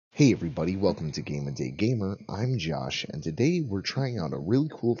Hey everybody, welcome to Game a Day Gamer. I'm Josh, and today we're trying out a really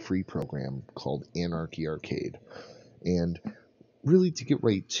cool free program called Anarchy Arcade. And really, to get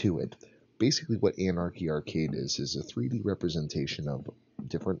right to it, basically what Anarchy Arcade is a 3D representation of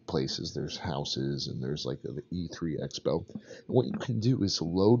different places. There's houses, and there's like the E3 Expo. And what you can do is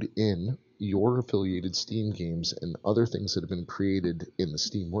load in your affiliated Steam games and other things that have been created in the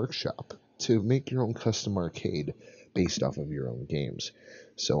Steam Workshop to make your own custom arcade based off of your own games.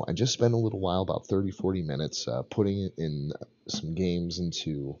 So I just spent a little while, about 30-40 minutes, putting in some games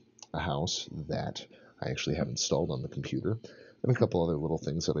into a house that I actually have installed on the computer, and a couple other little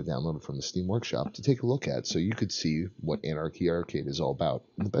things that I downloaded from the Steam Workshop to take a look at so you could see what Anarchy Arcade is all about.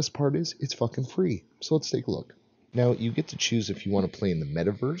 And the best part is, it's fucking free. So let's take a look. Now, you get to choose if you want to play in the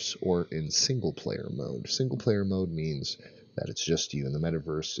metaverse or in single player mode. Single player mode means that it's just you. In the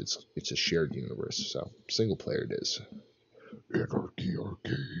metaverse, it's a shared universe. So, single player it is. Anarchy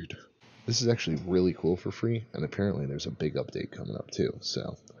Arcade. This is actually really cool for free, and apparently there's a big update coming up too.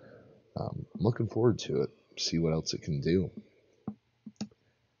 So, I'm looking forward to it. See what else it can do.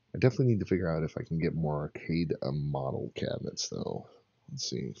 I definitely need to figure out if I can get more arcade model cabinets, though. Let's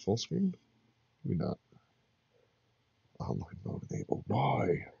see, full screen? Maybe not. Online mode enabled.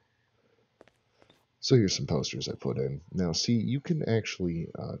 Why? So here's some posters I put in. Now, see, you can actually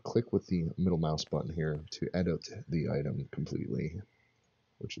click with the middle mouse button here to edit the item completely,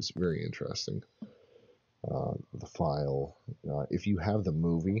 which is very interesting. The file. If you have the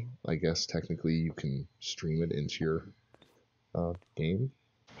movie, I guess technically you can stream it into your game.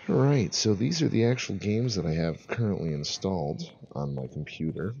 Alright, so these are the actual games that I have currently installed on my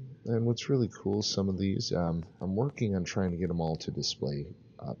computer. And what's really cool is some of these, I'm working on trying to get them all to display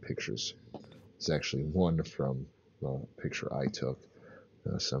pictures. There's actually one from a picture I took.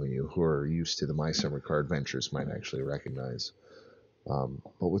 Some of you who are used to the My Summer Car Adventures might actually recognize. But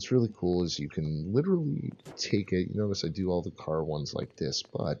what's really cool is you can literally take it. You notice I do all the car ones like this,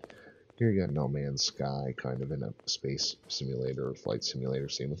 but here you got No Man's Sky, kind of in a space simulator or flight simulator.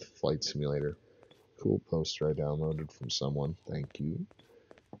 Same with Flight Simulator. Cool poster I downloaded from someone. Thank you.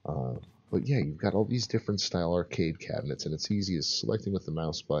 But yeah, you've got all these different style arcade cabinets, and it's easy as selecting with the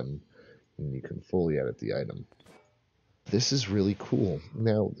mouse button, and you can fully edit the item. This is really cool.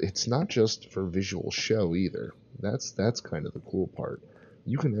 Now, it's not just for visual show either. That's kind of the cool part.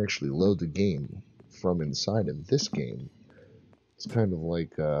 You can actually load the game from inside of this game. It's kind of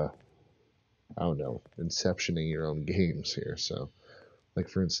like I don't know, inceptioning your own games here. So, like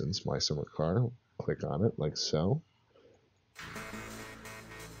for instance, My Summer Car, click on it like so.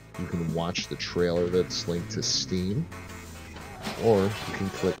 You can watch the trailer that's linked to Steam, or you can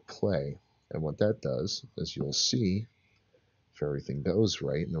click play. And what that does is you'll see, if everything goes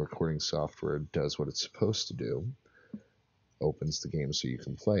right and the recording software does what it's supposed to do, opens the game so you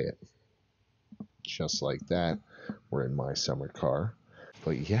can play it. Just like that, we're in My Summer Car.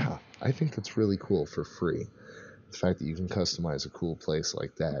 But yeah, I think that's really cool for free. The fact that you can customize a cool place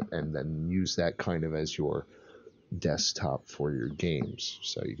like that and then use that kind of as your desktop for your games.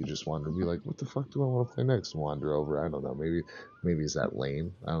 So you can just wander and be like, what the fuck do I want to play next? Wander over, I don't know, maybe is that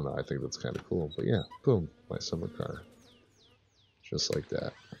lame? I don't know, I think that's kind of cool. But yeah, boom, My Summer Car. Just like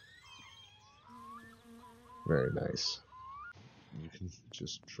that. Very nice. You can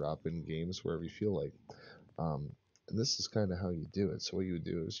just drop in games wherever you feel like. And this is kind of how you do it. So what you would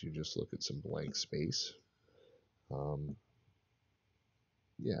do is you just look at some blank space.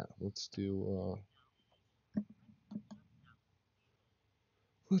 Yeah, let's do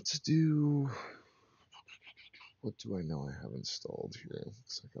what do I know I have installed here?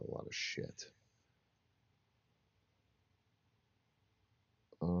 Looks like a lot of shit.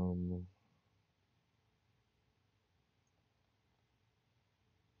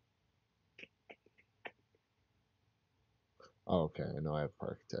 Oh, okay, I know I have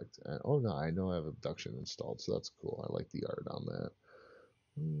Architect. Oh no, I know I have Abduction installed, so that's cool. I like the art on that.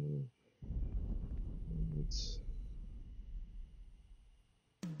 Let's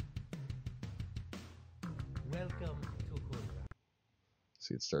Welcome to Korea.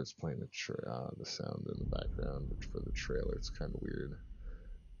 see, it starts playing the sound in the background for the trailer. It's kind of weird.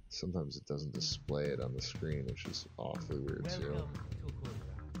 Sometimes it doesn't display it on the screen, which is awfully weird too. Welcome to Korea.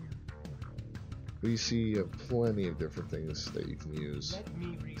 But you see plenty of different things that you can use, Let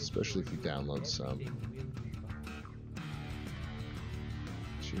me especially if you download some. everything will be fine.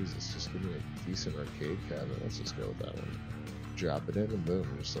 Jesus, just give me a decent arcade cabinet. Let's just go with that one. Drop it in and boom,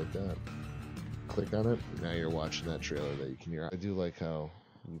 just like that. Click on it, now you're watching that trailer that you can hear. I do like how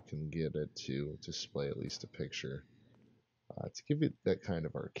you can get it to display at least a picture to give it that kind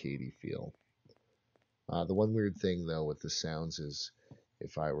of arcadey feel. The one weird thing though with the sounds is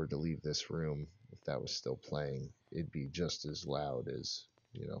if I were to leave this room, if that was still playing, it'd be just as loud as,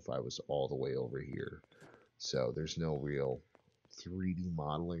 if I was all the way over here. So there's no real 3D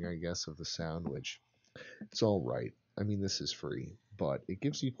modeling, I guess, of the sound, which it's all right. I mean, this is free, but it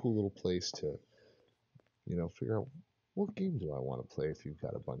gives you a cool little place to, figure out what game do I want to play if you've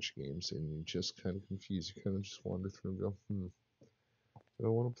got a bunch of games and you're just kind of confused. You kind of just wander through and go, do I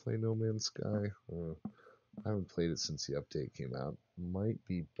want to play No Man's Sky? I haven't played it since the update came out. Might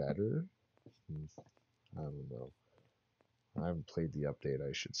be better. I don't know. I haven't played the update,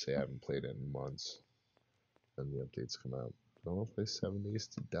 I should say. I haven't played it in months. And the updates come out. Do I want to play 7 Days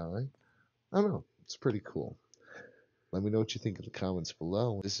to Die? I don't know. It's pretty cool. Let me know what you think in the comments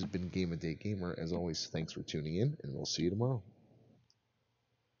below. This has been Game of Day Gamer. As always, thanks for tuning in, and we'll see you tomorrow.